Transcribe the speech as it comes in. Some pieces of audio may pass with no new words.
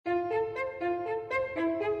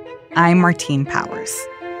I'm Martine Powers.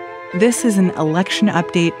 This is an election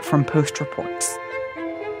update from Post Reports.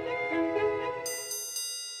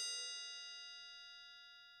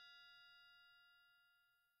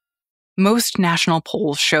 Most national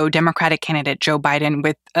polls show Democratic candidate Joe Biden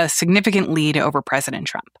with a significant lead over President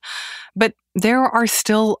Trump. But there are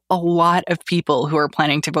still a lot of people who are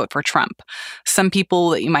planning to vote for Trump. Some people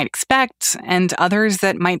that you might expect, and others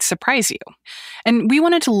that might surprise you. And we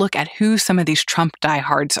wanted to look at who some of these Trump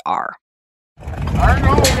diehards are.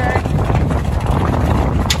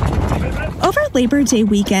 Over Labor Day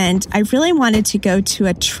weekend, I really wanted to go to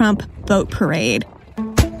a Trump boat parade.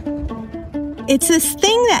 It's this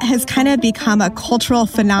thing that has kind of become a cultural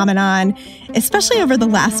phenomenon, especially over the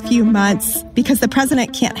last few months, because the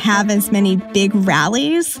president can't have as many big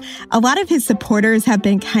rallies. A lot of his supporters have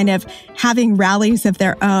been kind of having rallies of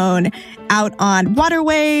their own out on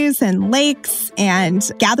waterways and lakes and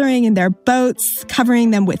gathering in their boats,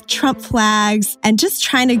 covering them with Trump flags, and just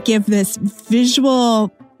trying to give this visual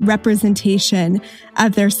representation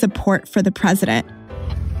of their support for the president.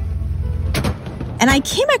 And I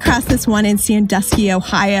came across this one in Sandusky,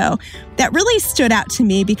 Ohio, that really stood out to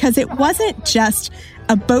me because it wasn't just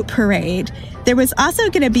a boat parade. There was also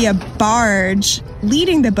going to be a barge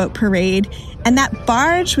leading the boat parade, and that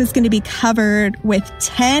barge was going to be covered with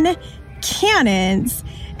 10 cannons,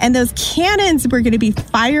 and those cannons were going to be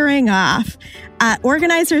firing off.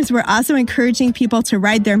 Organizers were also encouraging people to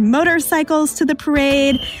ride their motorcycles to the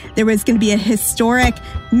parade. There was going to be a historic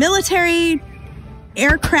military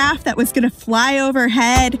aircraft that was going to fly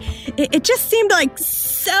overhead. It just seemed like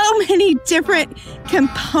so many different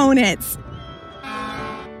components.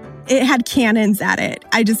 It had cannons at it.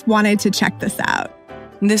 I just wanted to check this out.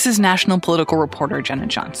 This is national political reporter Jenna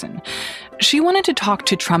Johnson. She wanted to talk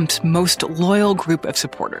to Trump's most loyal group of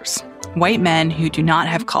supporters, white men who do not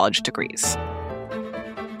have college degrees.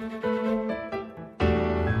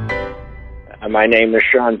 My name is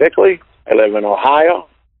Sean Bickley. I live in Ohio,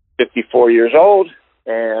 54 years old.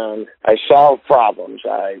 And I solve problems.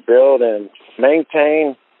 I build and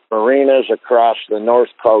maintain marinas across the north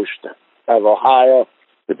coast of Ohio.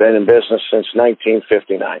 We've been in business since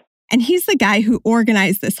 1959. And he's the guy who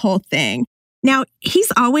organized this whole thing. Now,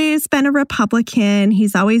 he's always been a Republican.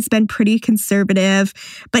 He's always been pretty conservative,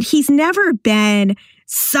 but he's never been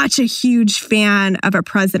such a huge fan of a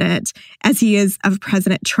president as he is of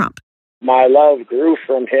President Trump. My love grew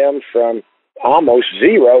from him from almost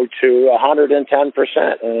 0 to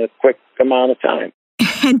 110% in a quick amount of time.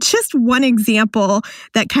 And just one example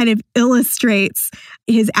that kind of illustrates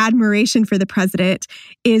his admiration for the president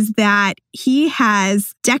is that he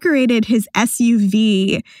has decorated his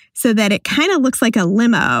SUV so that it kind of looks like a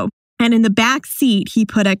limo. And in the back seat, he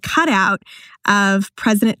put a cutout of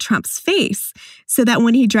President Trump's face so that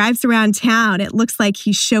when he drives around town, it looks like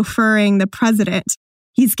he's chauffeuring the president.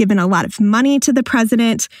 He's given a lot of money to the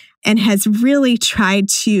president and has really tried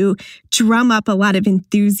to drum up a lot of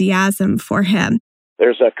enthusiasm for him.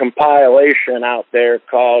 There's a compilation out there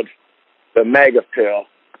called the Mega Pill,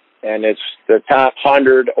 and it's the top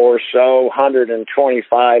 100 or so,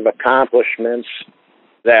 125 accomplishments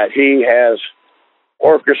that he has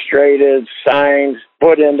orchestrated, signed,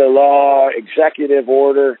 put into law, executive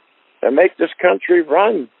order to make this country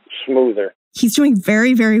run smoother. He's doing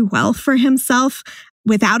very, very well for himself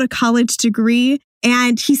without a college degree.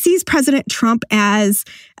 And he sees President Trump as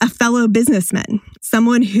a fellow businessman,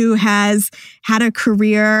 someone who has had a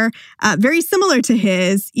career very similar to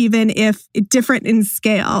his, even if different in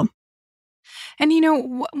scale. And, you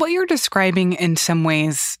know, what you're describing in some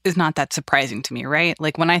ways is not that surprising to me, right?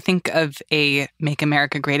 Like when I think of a Make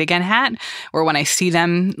America Great Again hat, or when I see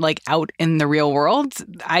them like out in the real world,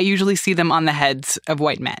 I usually see them on the heads of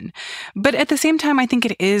white men. But at the same time, I think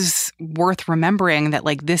it is worth remembering that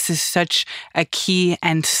like this is such a key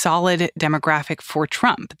and solid demographic for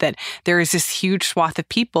Trump, that there is this huge swath of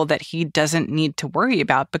people that he doesn't need to worry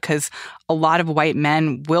about because a lot of white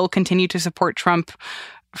men will continue to support Trump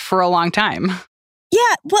for a long time.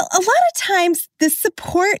 Yeah, well, a lot of times the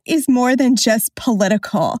support is more than just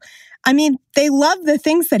political. I mean, they love the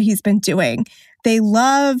things that he's been doing. They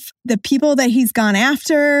love the people that he's gone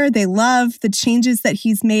after. They love the changes that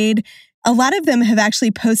he's made. A lot of them have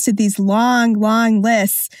actually posted these long, long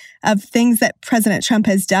lists of things that President Trump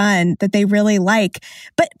has done that they really like.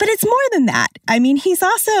 But it's more than that. I mean, he's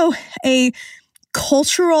also a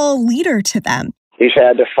cultural leader to them. He's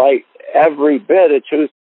had to fight every bit of tooth,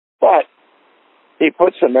 but he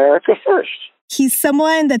puts America first. He's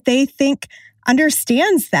someone that they think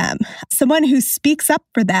understands them, someone who speaks up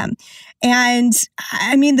for them. And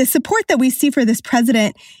I mean, the support that we see for this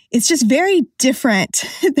president is just very different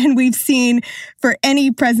than we've seen for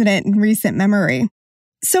any president in recent memory.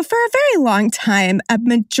 So for a very long time, a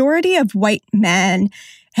majority of white men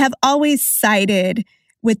have always sided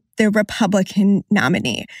with the Republican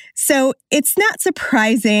nominee. So it's not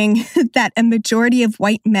surprising that a majority of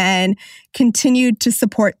white men continued to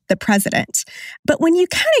support the president. But when you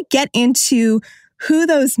kind of get into who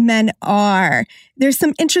those men are, there's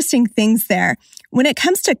some interesting things there. When it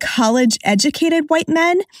comes to college-educated white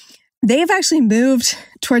men, they've actually moved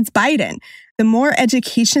towards Biden. The more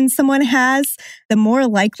education someone has, the more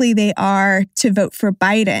likely they are to vote for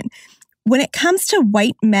Biden. When it comes to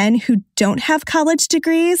white men who don't have college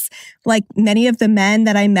degrees, like many of the men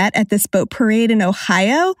that I met at this boat parade in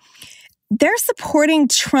Ohio, they're supporting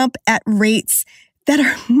Trump at rates that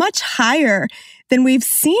are much higher than we've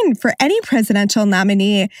seen for any presidential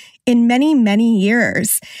nominee in many, many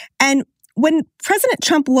years. And when President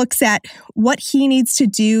Trump looks at what he needs to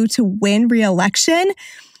do to win re-election,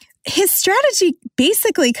 his strategy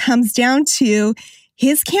basically comes down to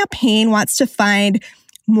his campaign wants to find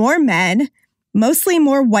more men, mostly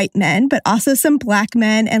more white men, but also some Black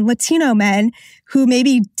men and Latino men who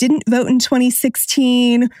maybe didn't vote in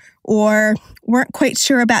 2016 or weren't quite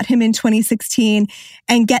sure about him in 2016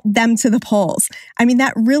 and get them to the polls. I mean,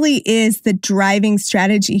 that really is the driving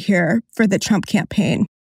strategy here for the Trump campaign.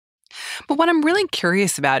 But what I'm really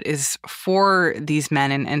curious about is for these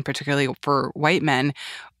men, and particularly for white men,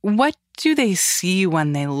 what do they see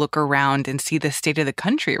when they look around and see the state of the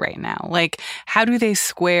country right now? Like, how do they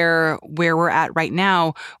square where we're at right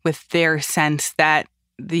now with their sense that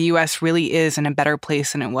the U.S. really is in a better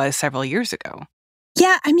place than it was several years ago?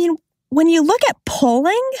 Yeah, I mean, when you look at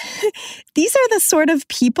polling, these are the sort of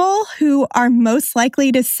people who are most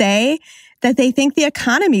likely to say that they think the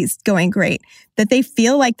economy's going great, that they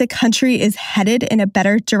feel like the country is headed in a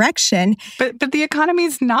better direction. But the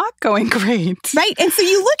economy's not going great. Right. And so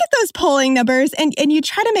you look at those polling numbers and you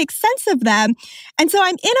try to make sense of them. And so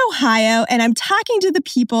I'm in Ohio and I'm talking to the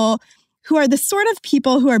people who are the sort of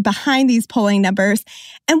people who are behind these polling numbers.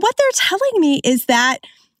 And what they're telling me is that,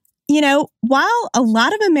 you know, while a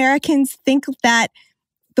lot of Americans think that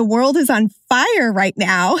the world is on fire right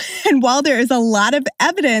now, and while there is a lot of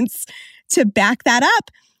evidence to back that up,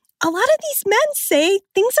 a lot of these men say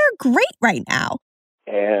things are great right now.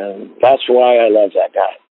 And that's why I love that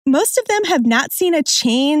guy. Most of them have not seen a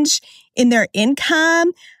change in their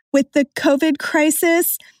income with the COVID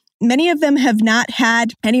crisis. Many of them have not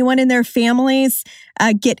had anyone in their families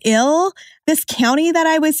get ill. This county that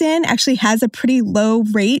I was in actually has a pretty low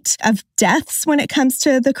rate of deaths when it comes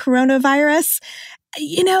to the coronavirus.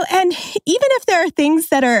 You know, and even if there are things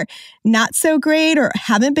that are not so great or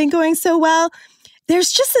haven't been going so well,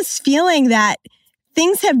 there's just this feeling that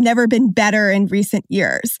things have never been better in recent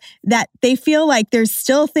years, that they feel like there's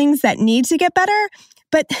still things that need to get better.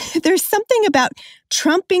 But there's something about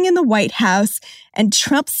Trump being in the White House and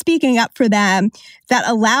Trump speaking up for them that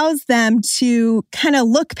allows them to kind of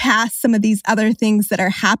look past some of these other things that are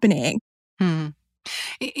happening.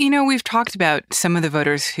 You know, we've talked about some of the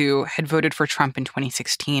voters who had voted for Trump in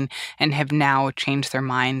 2016 and have now changed their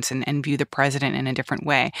minds and view the president in a different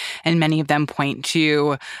way. And many of them point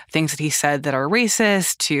to things that he said that are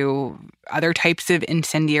racist, to other types of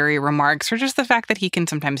incendiary remarks, or just the fact that he can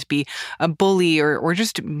sometimes be a bully or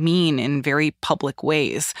just mean in very public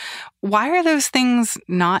ways. Why are those things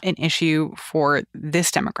not an issue for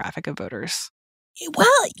this demographic of voters? Well,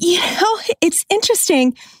 you know, it's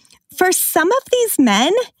interesting. For some of these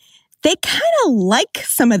men, they kind of like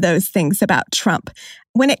some of those things about Trump.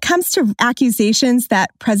 When it comes to accusations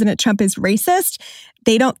that President Trump is racist,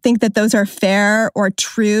 they don't think that those are fair or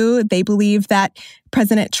true. They believe that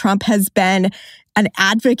President Trump has been an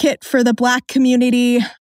advocate for the Black community,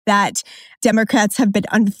 that Democrats have been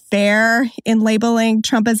unfair in labeling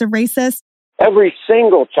Trump as a racist. Every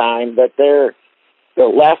single time that the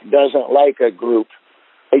left doesn't like a group,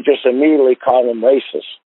 they just immediately call them racist.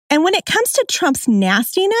 And when it comes to Trump's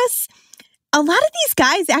nastiness, a lot of these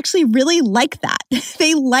guys actually really like that.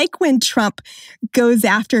 They like when Trump goes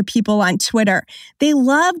after people on Twitter. They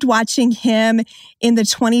loved watching him in the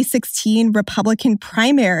 2016 Republican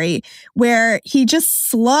primary, where he just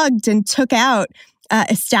slugged and took out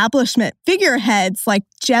establishment figureheads like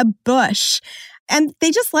Jeb Bush. And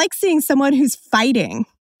they just like seeing someone who's fighting.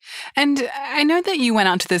 And I know that you went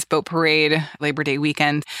out to this boat parade Labor Day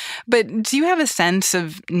weekend, but do you have a sense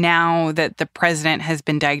of now that the president has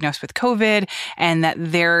been diagnosed with COVID and that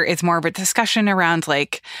there is more of a discussion around,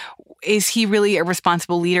 like, is he really a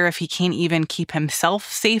responsible leader if he can't even keep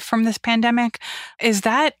himself safe from this pandemic? Is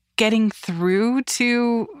that getting through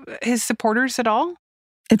to his supporters at all?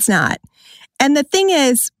 It's not. And the thing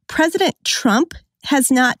is, President Trump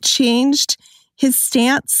has not changed his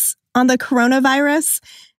stance on the coronavirus.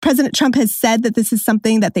 President Trump has said that this is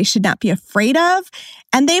something that they should not be afraid of.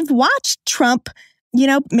 And they've watched Trump,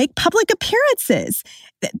 make public appearances.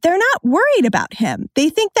 They're not worried about him. They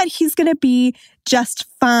think that he's going to be just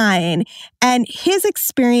fine. And his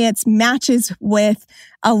experience matches with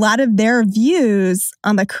a lot of their views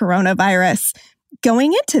on the coronavirus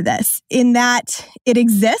going into this, in that it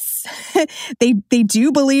exists. They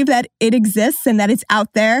do believe that it exists and that it's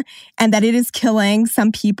out there and that it is killing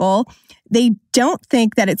some people. They don't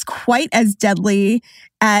think that it's quite as deadly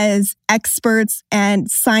as experts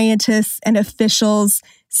and scientists and officials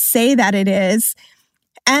say that it is.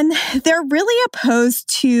 And they're really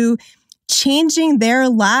opposed to changing their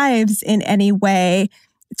lives in any way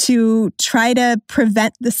to try to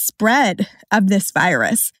prevent the spread of this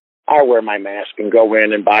virus. I wear my mask and go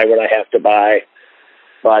in and buy what I have to buy.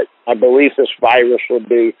 But I believe this virus will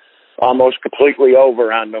be almost completely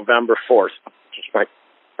over on November 4th. Just my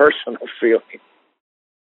personal feeling.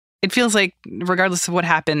 It feels like regardless of what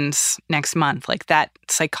happens next month, like that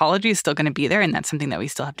psychology is still going to be there, and that's something that we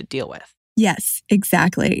still have to deal with. Yes,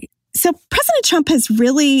 exactly. So President Trump has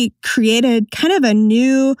really created kind of a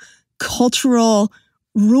new cultural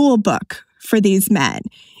rule book for these men.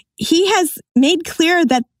 He has made clear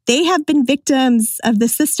that they have been victims of the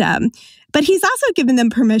system, but he's also given them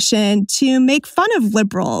permission to make fun of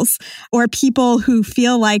liberals or people who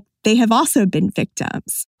feel like they have also been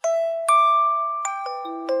victims.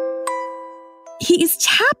 He's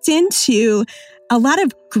tapped into a lot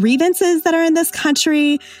of grievances that are in this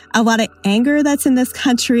country, a lot of anger that's in this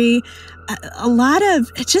country, a lot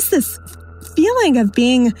of just this feeling of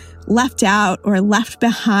being left out or left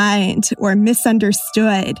behind or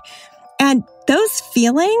misunderstood. And those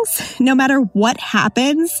feelings, no matter what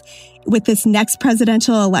happens with this next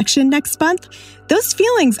presidential election next month, those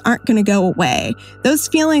feelings aren't going to go away. Those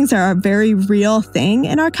feelings are a very real thing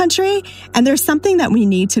in our country, and there's something that we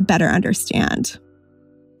need to better understand.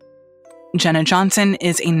 Jenna Johnson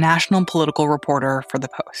is a national political reporter for The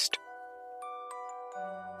Post.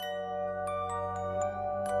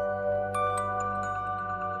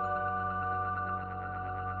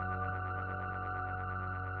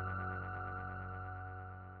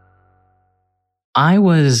 I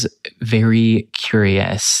was very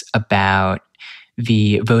curious about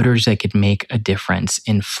the voters that could make a difference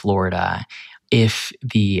in Florida if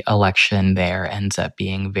the election there ends up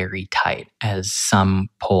being very tight, as some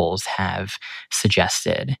polls have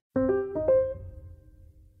suggested.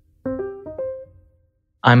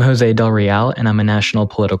 I'm Jose Del Real, and I'm a national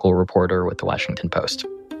political reporter with The Washington Post.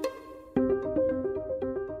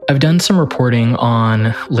 I've done some reporting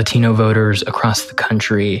on Latino voters across the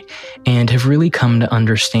country and have really come to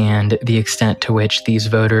understand the extent to which these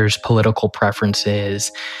voters' political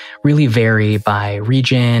preferences really vary by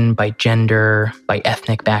region, by gender, by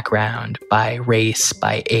ethnic background, by race,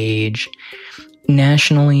 by age.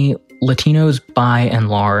 Nationally, Latinos by and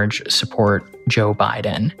large support Joe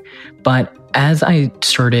Biden. But as I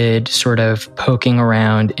started sort of poking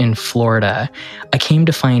around in Florida, I came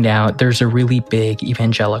to find out there's a really big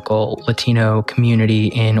evangelical Latino community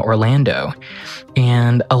in Orlando.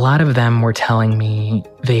 And a lot of them were telling me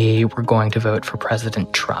they were going to vote for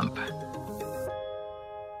President Trump.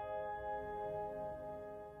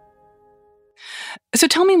 So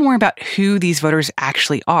tell me more about who these voters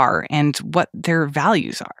actually are and what their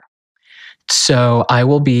values are. So I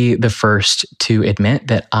will be the first to admit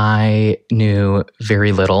that I knew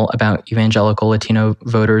very little about evangelical Latino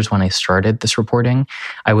voters when I started this reporting.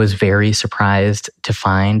 I was very surprised to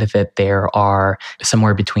find that there are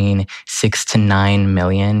somewhere between 6 to 9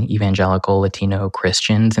 million evangelical Latino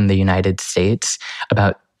Christians in the United States,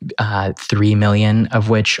 about 3 million of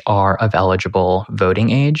which are of eligible voting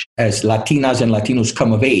age. As Latinas and Latinos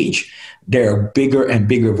come of age, they're a bigger and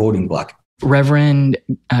bigger voting bloc. Reverend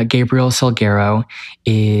Gabriel Salguero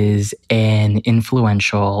is an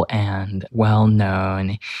influential and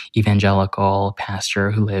well-known evangelical pastor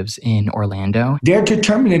who lives in Orlando. They're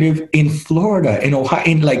determinative in Florida, in Ohio,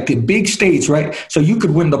 in like the big states, right? So you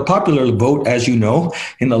could win the popular vote, as you know,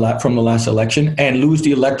 from the last election and lose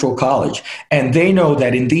the electoral college. And they know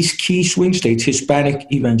that in these key swing states,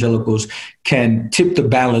 Hispanic evangelicals can tip the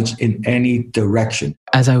balance in any direction.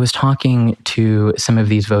 As I was talking to some of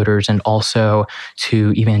these voters and also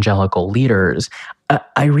to evangelical leaders,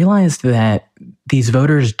 I realized that these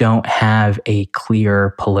voters don't have a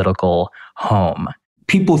clear political home.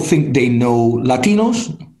 People think they know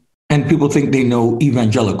Latinos And people think they know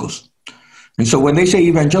evangelicals. And so when they say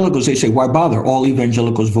evangelicals, they say, why bother? All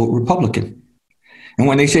evangelicals vote Republican. And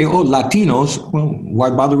when they say, oh, Latinos, well, why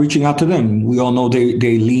bother reaching out to them? We all know they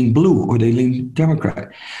lean blue or they lean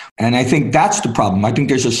Democrat. And I think that's the problem. I think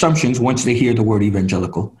there's assumptions once they hear the word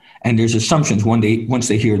evangelical, and there's assumptions once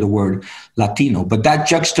they hear the word Latino. But that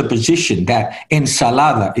juxtaposition, that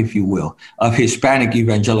ensalada, if you will, of Hispanic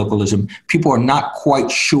evangelicalism, people are not quite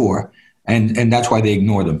sure, and that's why they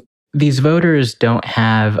ignore them. These voters don't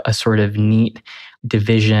have a sort of neat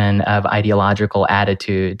division of ideological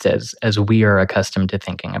attitudes as we are accustomed to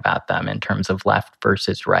thinking about them in terms of left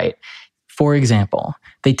versus right. For example,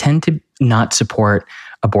 they tend to not support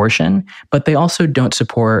abortion, but they also don't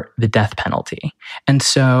support the death penalty. And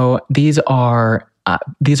so these are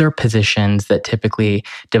positions that typically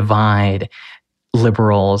divide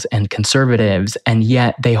liberals and conservatives, and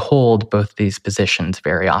yet they hold both these positions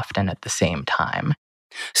very often at the same time.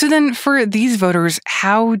 So then for these voters,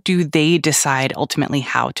 how do they decide ultimately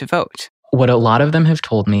how to vote? What a lot of them have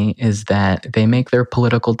told me is that they make their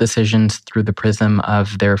political decisions through the prism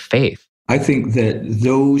of their faith. I think that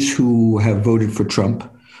those who have voted for Trump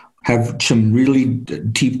have some really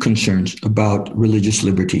deep concerns about religious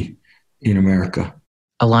liberty in America.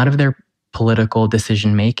 A lot of their political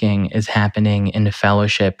decision-making is happening in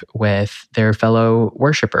fellowship with their fellow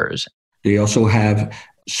worshipers. They also have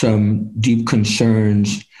some deep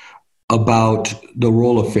concerns about the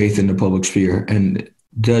role of faith in the public sphere. And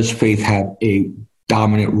does faith have a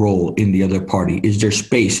dominant role in the other party? Is there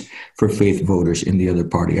space for faith voters in the other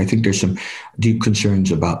party? I think there's some deep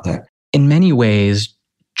concerns about that. In many ways,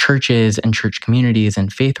 churches and church communities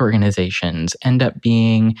and faith organizations end up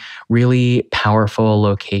being really powerful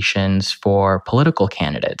locations for political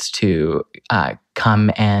candidates to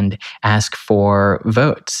come and ask for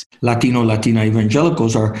votes. Latina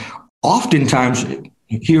evangelicals are oftentimes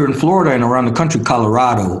here in Florida and around the country,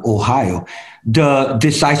 Colorado, Ohio, the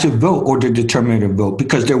decisive vote or the determinative vote,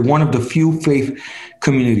 because they're one of the few faith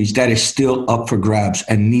communities that is still up for grabs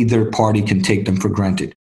and neither party can take them for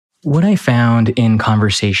granted. What I found in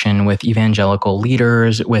conversation with evangelical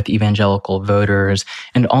leaders, with evangelical voters,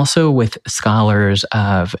 and also with scholars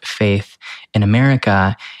of faith in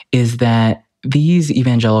America is that these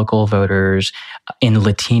evangelical voters in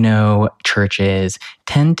Latino churches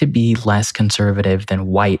tend to be less conservative than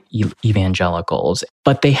white evangelicals,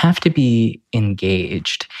 but they have to be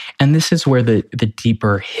engaged. And this is where the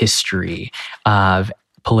deeper history of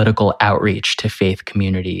political outreach to faith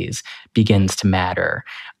communities begins to matter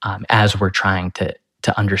as we're trying to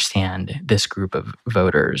understand this group of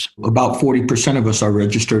voters. About 40% of us are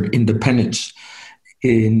registered independents.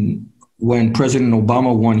 When President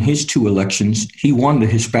Obama won his 2 elections, he won the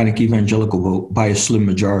Hispanic evangelical vote by a slim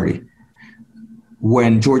majority.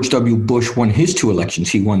 When George W. Bush won his 2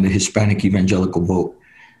 elections, he won the Hispanic evangelical vote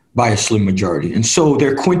by a slim majority. And so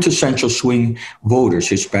they're quintessential swing voters,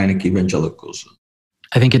 Hispanic evangelicals.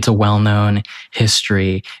 I think it's a well-known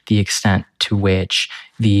history, the extent to which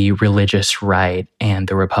the religious right and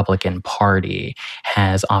the Republican Party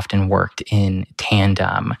has often worked in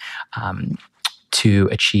tandem to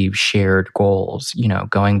achieve shared goals,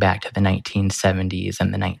 going back to the 1970s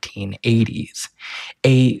and the 1980s.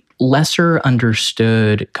 A lesser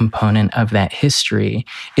understood component of that history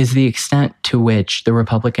is the extent to which the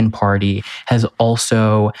Republican Party has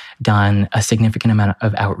also done a significant amount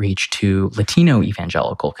of outreach to Latino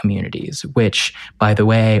evangelical communities, which, by the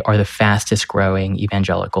way, are the fastest growing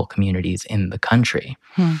evangelical communities in the country.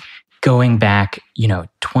 Going back,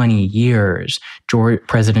 20 years,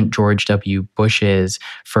 President George W. Bush's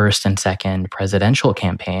first and second presidential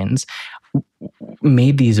campaigns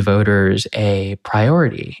made these voters a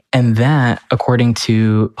priority. And that, according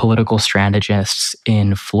to political strategists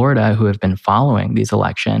in Florida who have been following these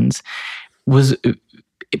elections, was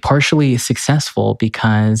partially successful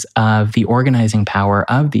because of the organizing power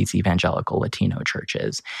of these evangelical Latino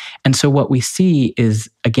churches. And so what we see is,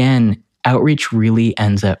 again, outreach really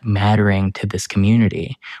ends up mattering to this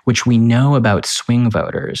community, which we know about swing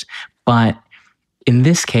voters. But in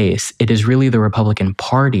this case, it is really the Republican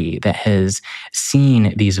Party that has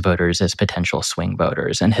seen these voters as potential swing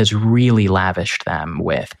voters and has really lavished them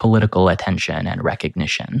with political attention and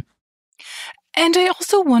recognition. And I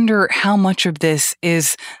also wonder how much of this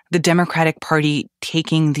is the Democratic Party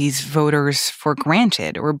taking these voters for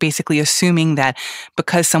granted, or basically assuming that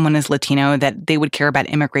because someone is Latino, that they would care about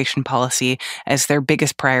immigration policy as their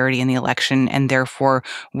biggest priority in the election and therefore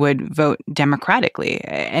would vote democratically.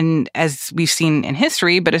 And as we've seen in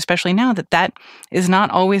history, but especially now, that is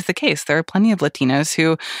not always the case. There are plenty of Latinos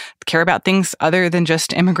who care about things other than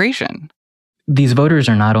just immigration. these voters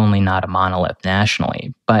are not only not a monolith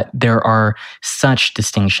nationally, but there are such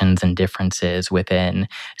distinctions and differences within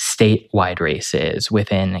statewide races,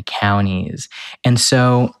 within counties. And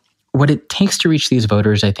so what it takes to reach these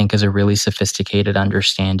voters, I think, is a really sophisticated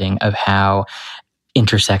understanding of how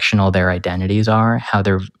intersectional their identities are, how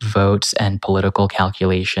their votes and political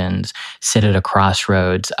calculations sit at a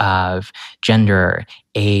crossroads of gender,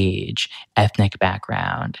 age, ethnic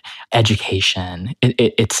background, education,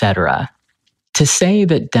 etc. To say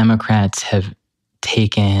that Democrats have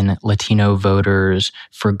taken Latino voters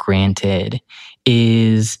for granted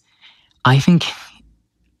is, I think,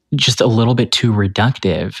 just a little bit too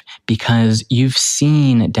reductive, because you've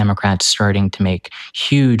seen Democrats starting to make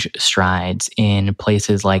huge strides in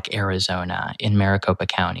places like Arizona, in Maricopa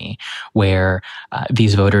County, where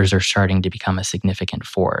these voters are starting to become a significant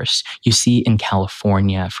force. You see in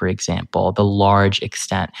California, for example, the large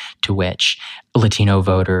extent to which Latino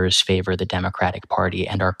voters favor the Democratic Party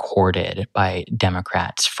and are courted by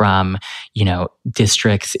Democrats from,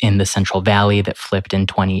 districts in the Central Valley that flipped in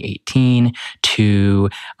 2018 to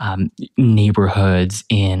neighborhoods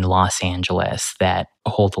in Los Angeles that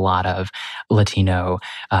hold a lot of Latino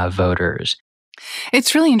voters.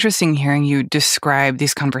 It's really interesting hearing you describe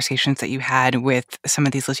these conversations that you had with some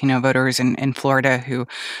of these Latino voters in Florida who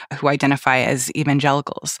identify as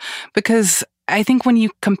evangelicals, because I think when you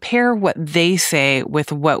compare what they say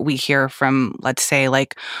with what we hear from, let's say,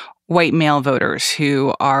 like white male voters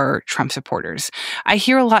who are Trump supporters, I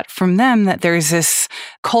hear a lot from them that there's this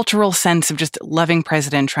cultural sense of just loving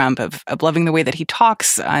President Trump, of loving the way that he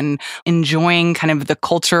talks and enjoying kind of the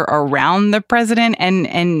culture around the president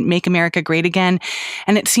and make America great again.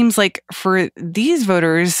 And it seems like for these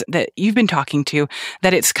voters that you've been talking to,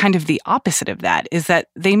 that it's kind of the opposite of that, is that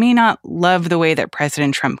they may not love the way that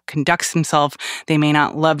President Trump conducts himself. They may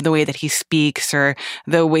not love the way that he speaks or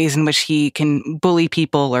the ways in which he can bully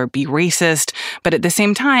people or be racist, but at the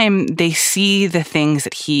same time, they see the things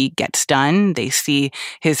that he gets done. They see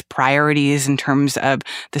his priorities in terms of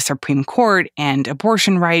the Supreme Court and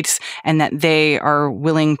abortion rights, and that they are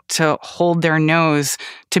willing to hold their nose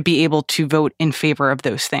to be able to vote in favor of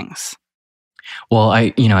those things. Well,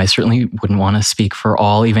 I certainly wouldn't want to speak for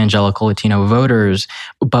all evangelical Latino voters,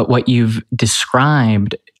 but what you've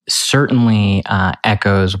described certainly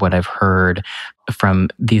echoes what I've heard from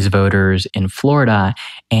these voters in Florida.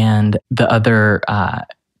 And the other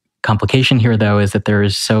complication here, though, is that there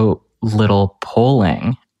is so little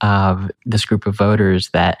polling of this group of voters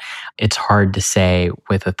that it's hard to say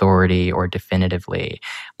with authority or definitively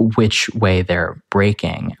which way they're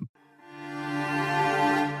breaking.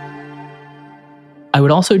 I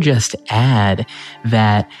would also just add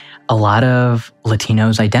that a lot of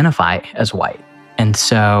Latinos identify as white. And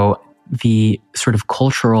so the sort of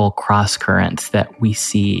cultural cross-currents that we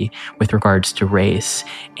see with regards to race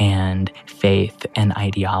and faith and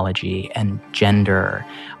ideology and gender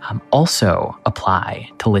also apply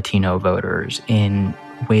to Latino voters in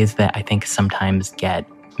ways that I think sometimes get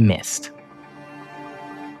missed.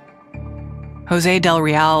 Jose Del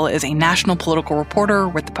Real is a national political reporter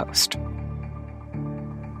with The Post.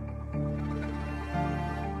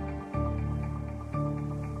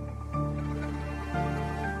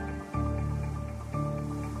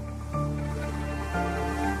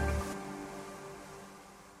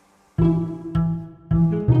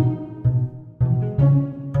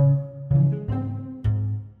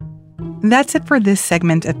 That's it for this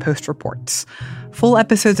segment of Post Reports. Full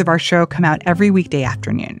episodes of our show come out every weekday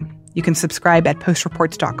afternoon. You can subscribe at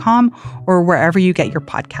postreports.com or wherever you get your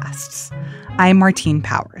podcasts. I'm Martine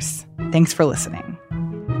Powers. Thanks for listening.